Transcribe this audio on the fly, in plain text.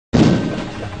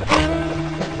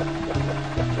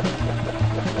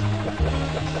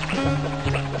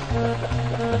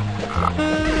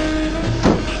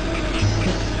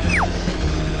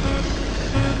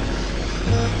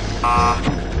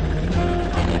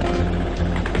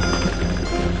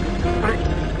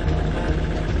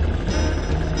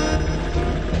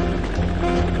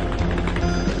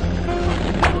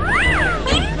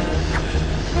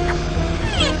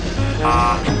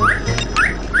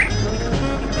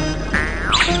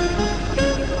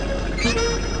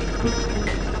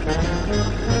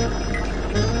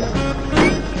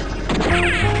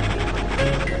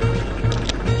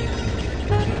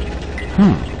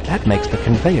makes the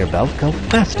conveyor belt go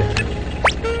faster.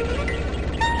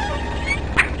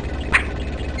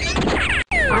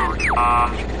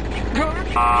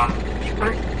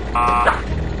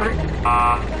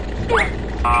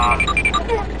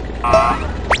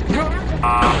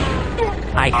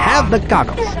 I have the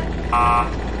goggles.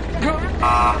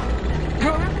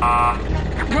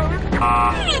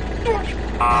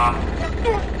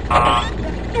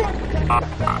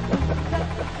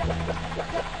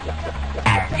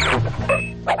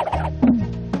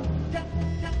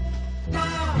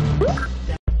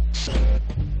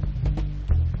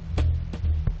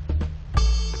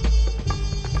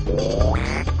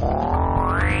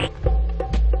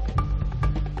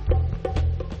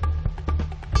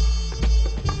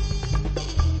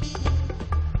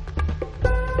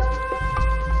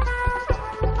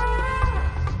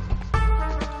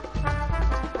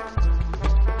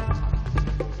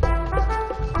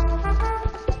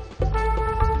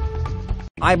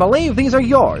 I believe these are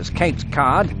yours, Caped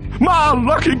Cod. My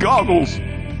lucky goggles!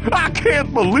 I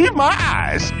can't believe my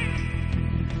eyes!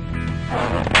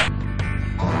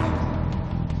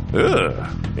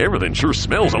 Everything sure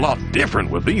smells a lot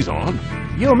different with these on.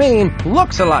 You mean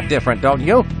looks a lot different, don't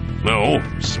you? No,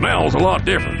 smells a lot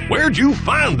different. Where'd you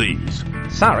find these?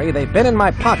 Sorry, they've been in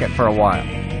my pocket for a while.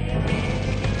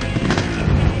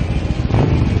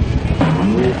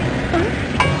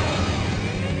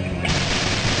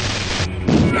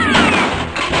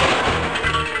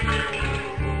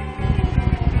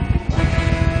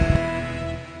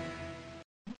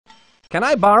 Can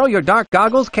I borrow your dark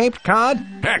goggles, Caped Cod?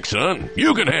 Heck, son,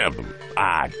 you can have them.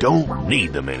 I don't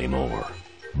need them anymore.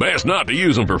 Best not to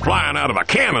use them for flying out of a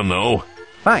cannon, though.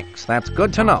 Thanks, that's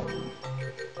good to know.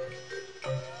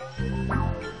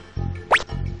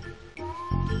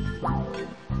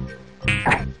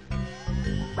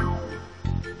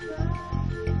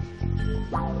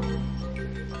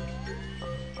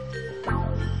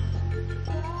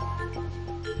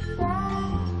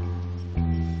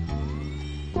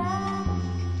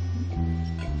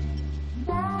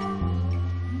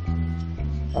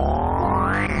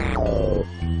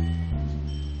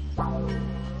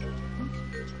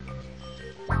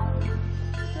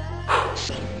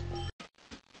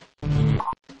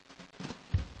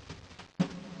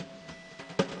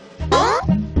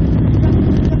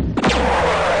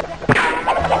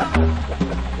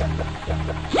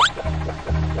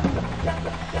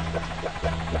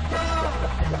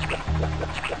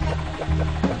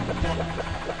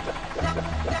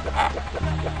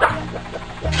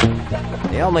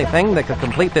 The only thing that could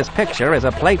complete this picture is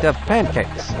a plate of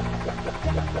pancakes.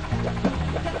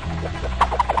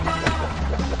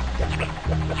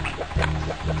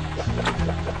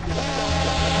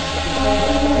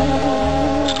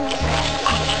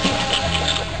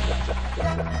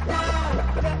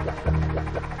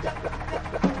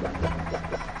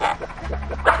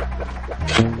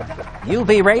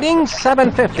 UV rating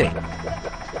 750.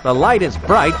 The light is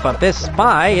bright, but this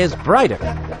spy is brighter.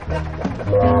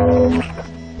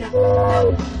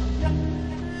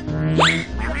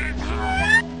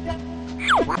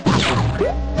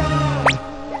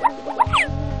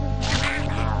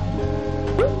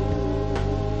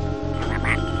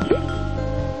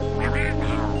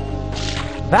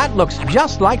 That looks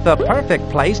just like the perfect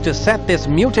place to set this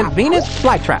mutant Venus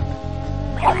flytrap.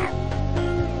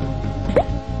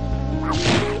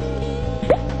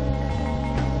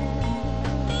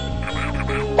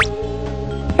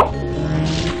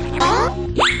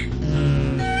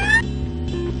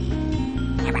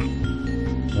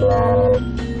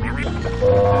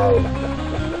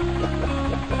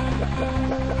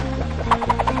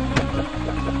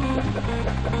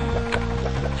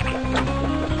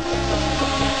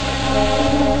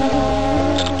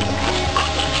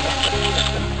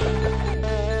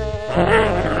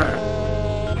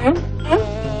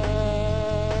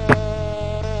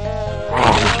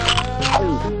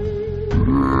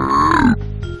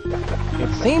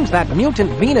 It seems that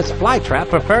mutant Venus flytrap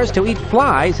prefers to eat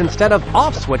flies instead of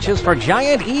off switches for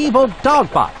giant evil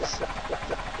dogbots.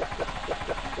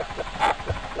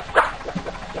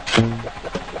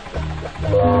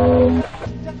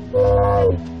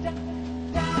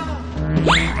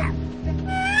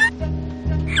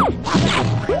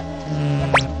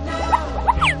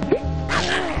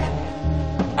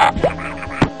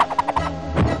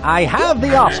 I have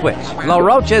the off switch.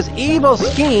 LeRoach's evil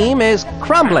scheme is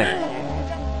crumbling.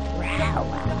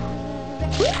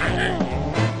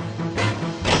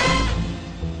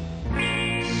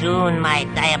 Soon my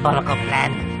diabolical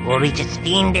plan will reach its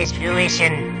fiendish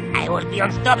fruition. I will be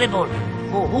unstoppable.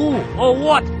 For who or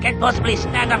what can possibly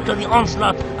stand up to the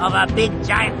onslaught of a big,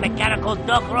 giant, mechanical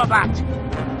dog robot.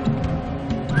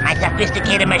 My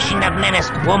sophisticated machine of menace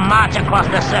will march across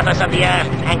the surface of the earth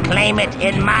and claim it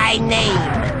in my name.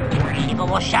 People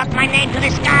will shout my name to the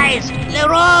skies.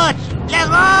 LeRoach!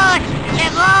 LeRoach!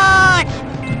 LeRoach!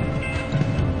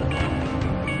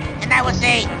 And I will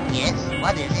say, yes,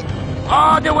 what is it?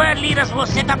 All the world leaders will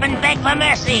sit up and beg for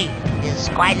mercy. It's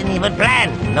quite an evil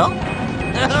plan, no?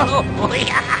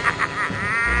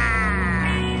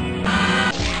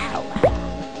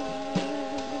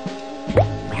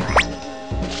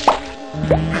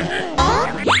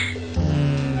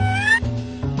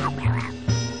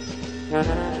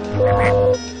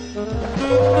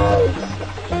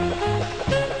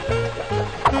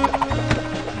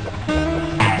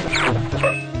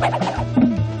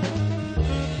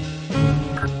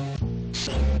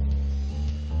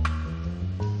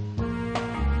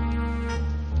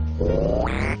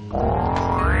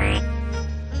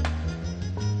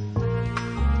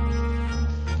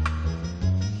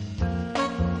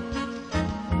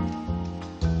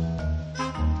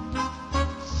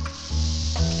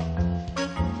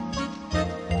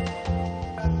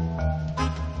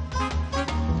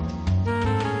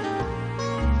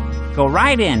 Go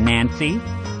right in, Nancy.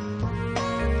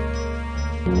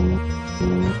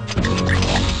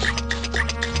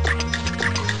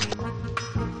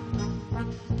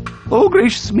 Oh,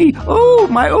 gracious me. Oh,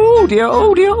 my, oh dear,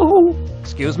 oh.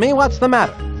 Excuse me, what's the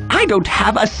matter? I don't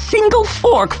have a single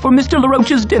fork for Mr.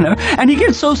 LeRoach's dinner, and he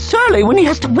gets so surly when he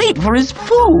has to wait for his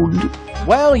food.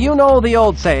 Well, you know the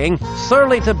old saying,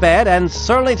 surly to bed and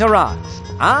surly to rise.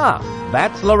 Ah,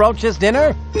 that's LeRoach's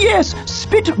dinner? Yes,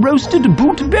 spit-roasted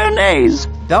boot béarnaise.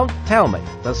 Don't tell me.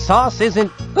 The sauce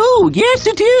isn't... Oh, yes,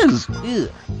 it is. Ugh.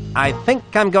 I think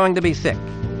I'm going to be sick.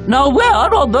 Now, where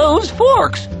are those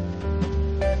forks?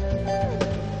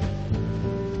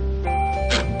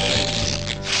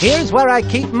 Here's where I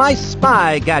keep my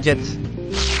spy gadgets.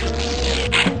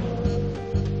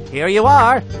 Here you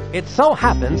are. It so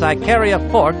happens I carry a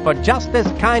fork for just this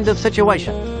kind of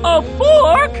situation. A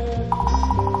fork?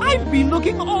 I've been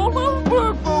looking all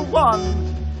over for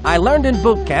one. I learned in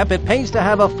boot camp it pays to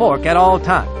have a fork at all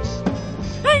times.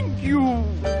 Thank you.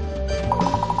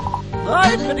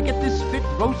 I'd better get this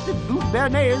spit-roasted boot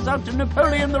béarnaise out to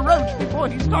Napoleon LeRoach before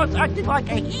he starts acting like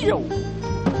a heel.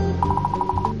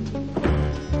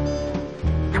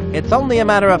 It's only a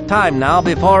matter of time now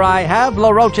before I have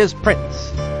LeRoach's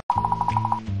prince.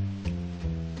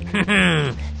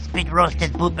 Spit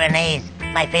roasted boot béarnaise,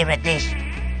 my favorite dish.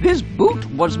 This boot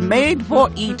was made for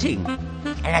eating.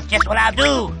 And that's just what I'll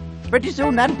do. Pretty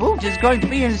soon that boot is going to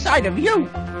be inside of you.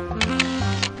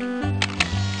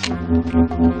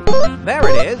 There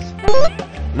it is.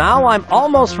 Now I'm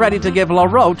almost ready to give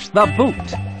LeRoach the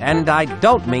boot. And I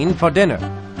don't mean for dinner.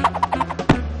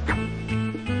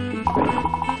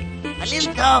 A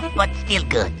little tough, but still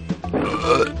good.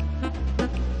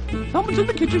 Someone's in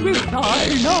the kitchen with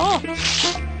Dinah.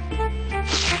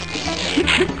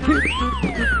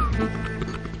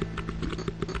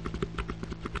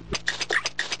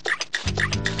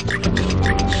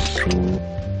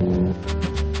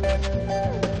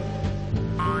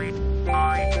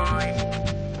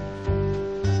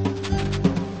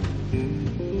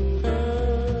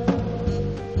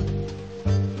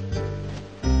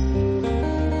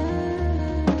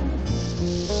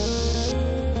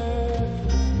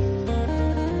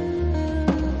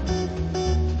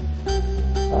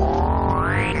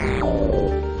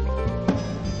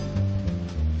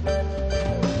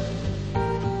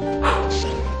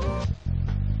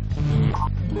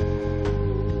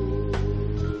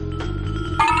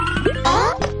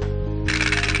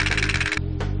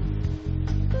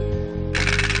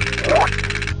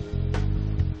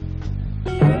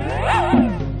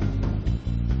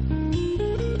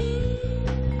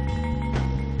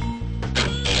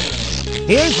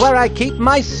 Here's where I keep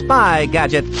my spy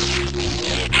gadgets.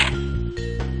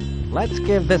 Let's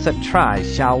give this a try,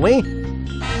 shall we?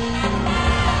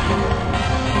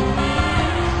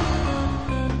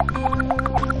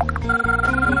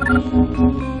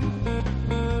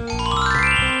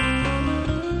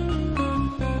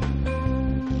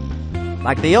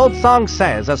 Like the old song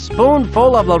says, a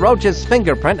spoonful of LeRoach's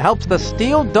fingerprint helps the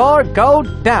steel door go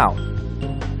down.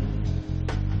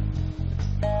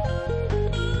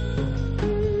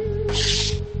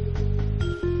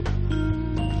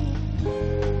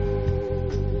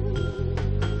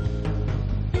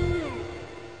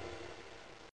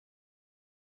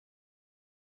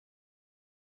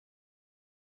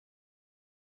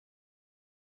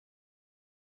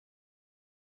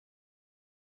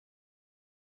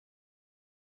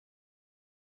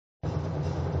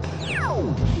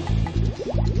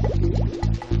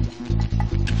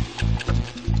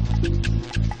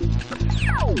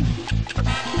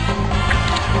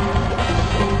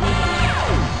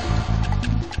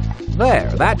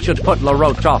 There, that should put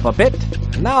LeRoach off a bit.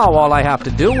 Now all I have to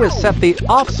do is set the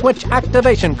off-switch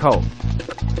activation code.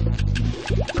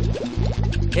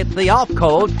 It's the off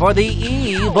code for the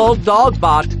evil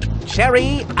dogbot,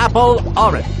 Cherry Apple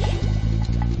Orange.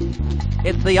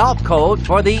 It's the off code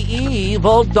for the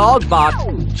evil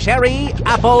dogbot, Cherry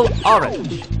Apple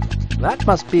Orange. That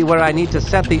must be where I need to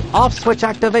set the off-switch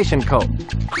activation code.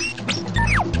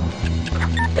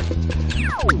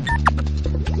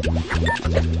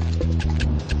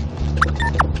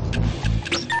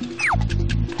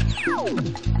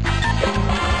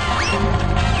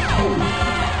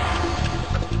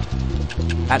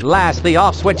 At last, the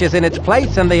off switch is in its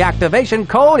place and the activation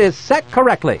code is set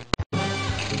correctly.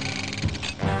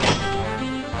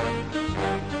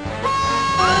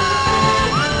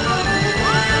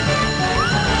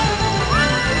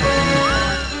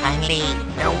 Finally,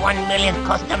 the 1 millionth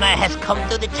customer has come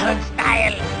to the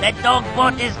turnstile. The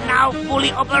dogbot is now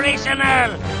fully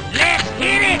operational. Let's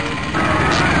hit it!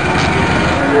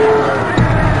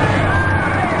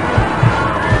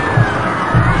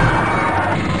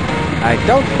 I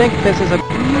don't think this is a...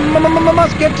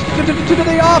 Must get to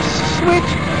the off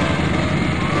switch.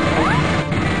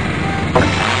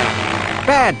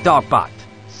 Bad dogbot.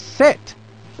 Sit.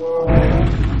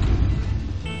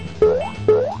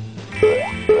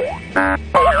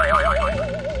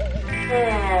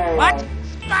 What?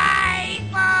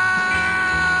 Spybox!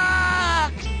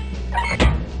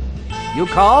 You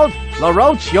called?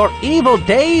 LeRoach, your evil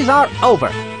days are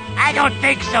over. I don't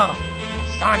think so.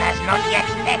 The sun has not yet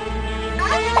set.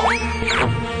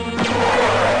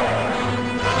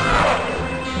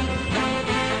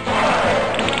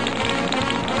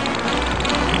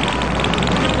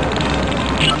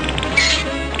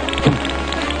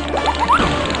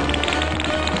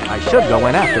 I should go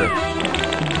in after it.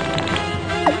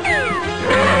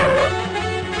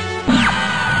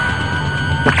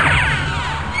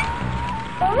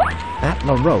 That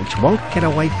LeRoach won't get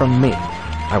away from me.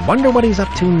 I wonder what he's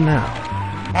up to now.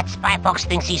 That spybox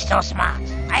thinks he's so smart.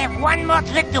 I have one more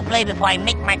trick to play before I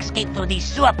make my escape through these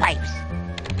sewer pipes.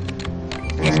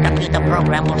 This computer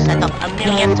program will set up 1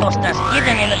 million toasters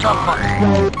hidden in the dogbot.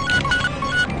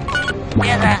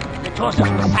 Together, the toasters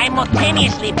will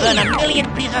simultaneously burn 1 million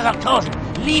pieces of toast,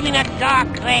 leaving a dark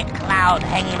gray cloud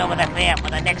hanging over the fair for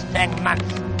the next 10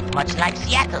 months, much like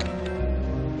Seattle.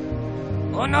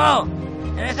 Oh no!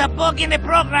 There is a bug in the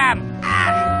program!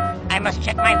 I must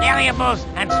check my variables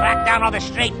and track down all the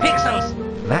stray pixels.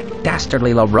 That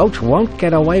dastardly LeRoach won't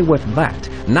get away with that.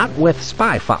 Not with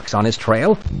Spy Fox on his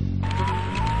trail.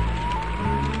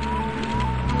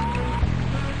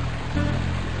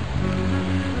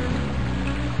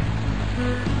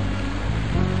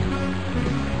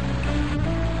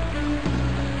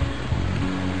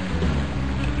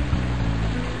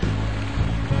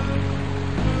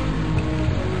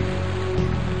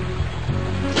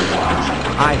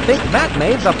 I think that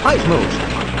made the pipe move.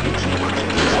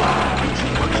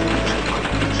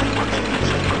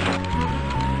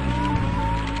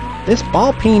 This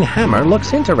ball-peen hammer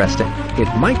looks interesting.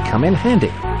 It might come in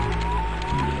handy.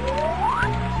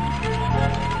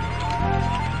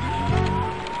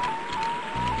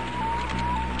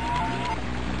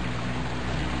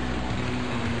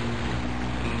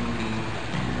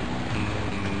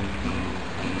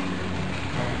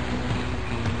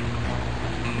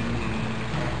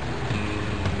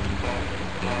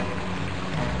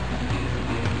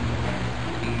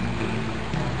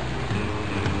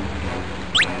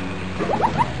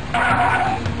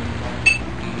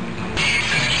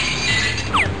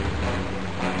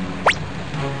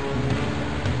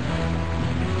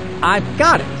 I've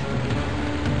got it!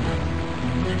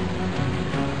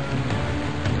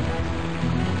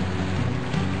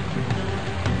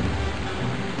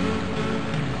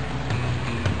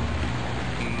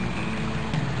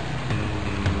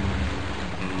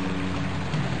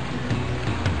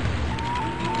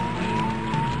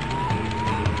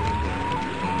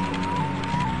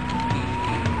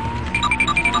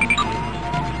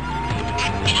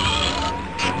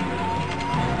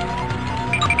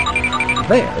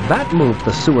 There, that moved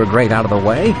the sewer grate out of the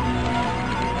way.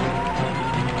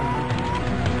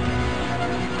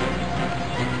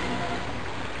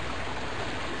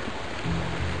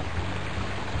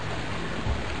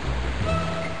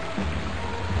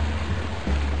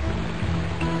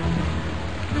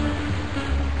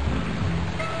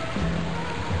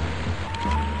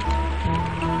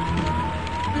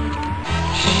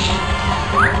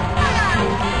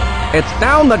 It's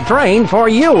down the drain for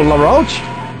you, LeRoach.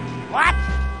 What?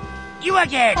 You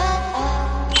again?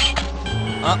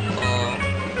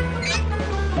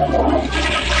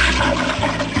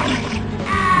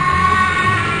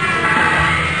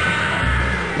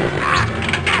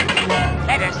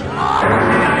 Let us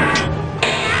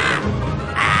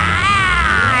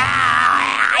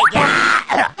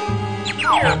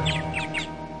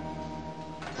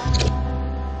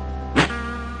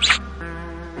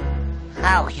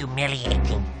How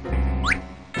humiliating.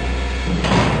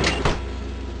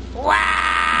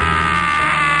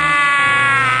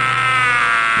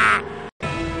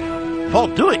 For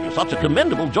doing such a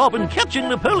commendable job in catching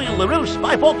Napoleon LeRoach,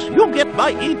 Spy Fox, you get my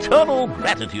eternal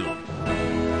gratitude.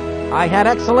 I had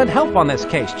excellent help on this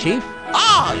case, Chief.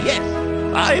 Ah, yes.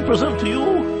 I present to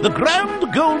you the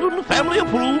Grand Golden Family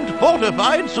Approved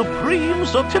Fortified Supreme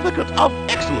Certificate of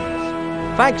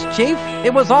Excellence. Thanks, Chief.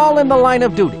 It was all in the line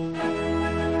of duty.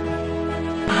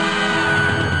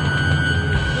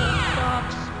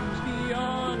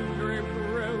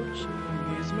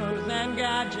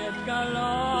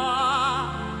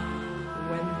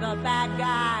 The bad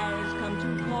guys come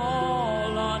to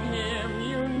call on him,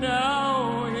 you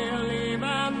know he'll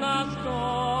even the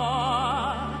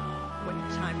score. When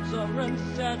times are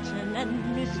uncertain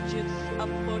and mischief's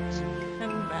afoot,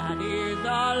 and baddies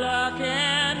are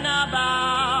lurking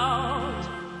about,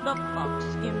 the fox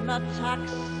in the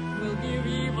tax will give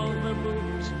evil the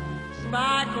boot.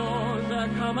 Spy calls are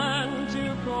coming to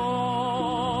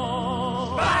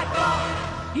call. Spy calls!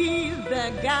 He's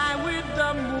the guy with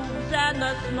the moves and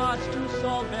the smarts to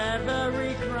solve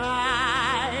every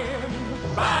crime.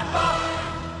 Spy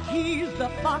fox! He's the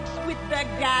fox with the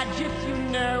gadgets, you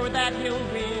know that he'll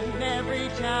win every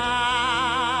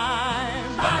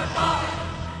time. Spy fox!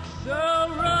 So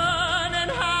run and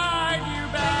hide, you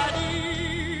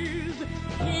baddies.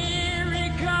 Here he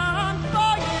comes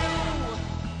for you.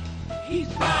 He's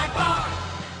Spy Fox!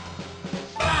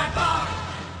 Spy Fox!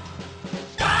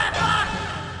 Spy Fox!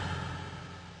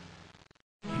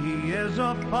 He is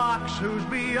a fox who's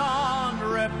beyond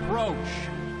reproach,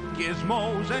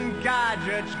 gizmos and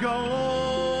gadgets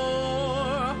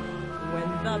galore.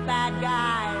 When the bad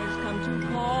guys come to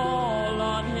call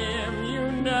on him,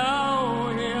 you know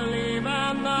he'll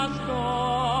even the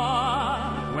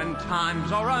score. When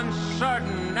times are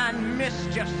uncertain and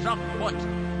mischief's afoot,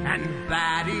 and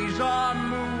baddies are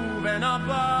moving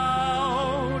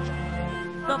about,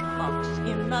 the fox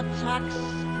in the tax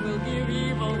will give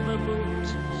evil the boot.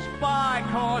 Spy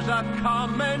cars are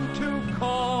coming to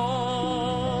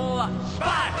call.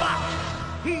 Spy Fox!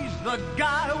 He's the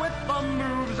guy with the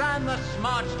moves and the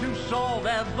smarts to solve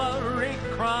every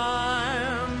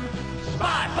crime.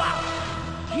 Spy Fox!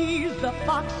 He's the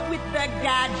fox with the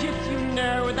gadgets, you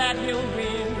know that he'll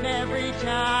win every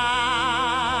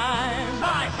time.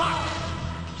 Spy Fox!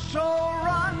 So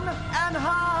run and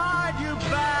hide, you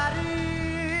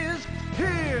baddies.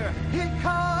 Here he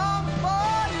comes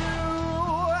for you.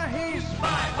 He's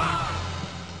Spy Fox!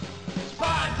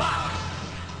 Spy Fox!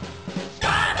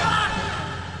 Spy Fox!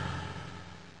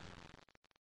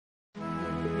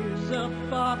 He's a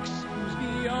fox who's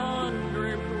beyond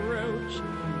reproach,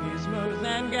 gizmos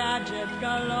and gadgets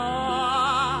galore.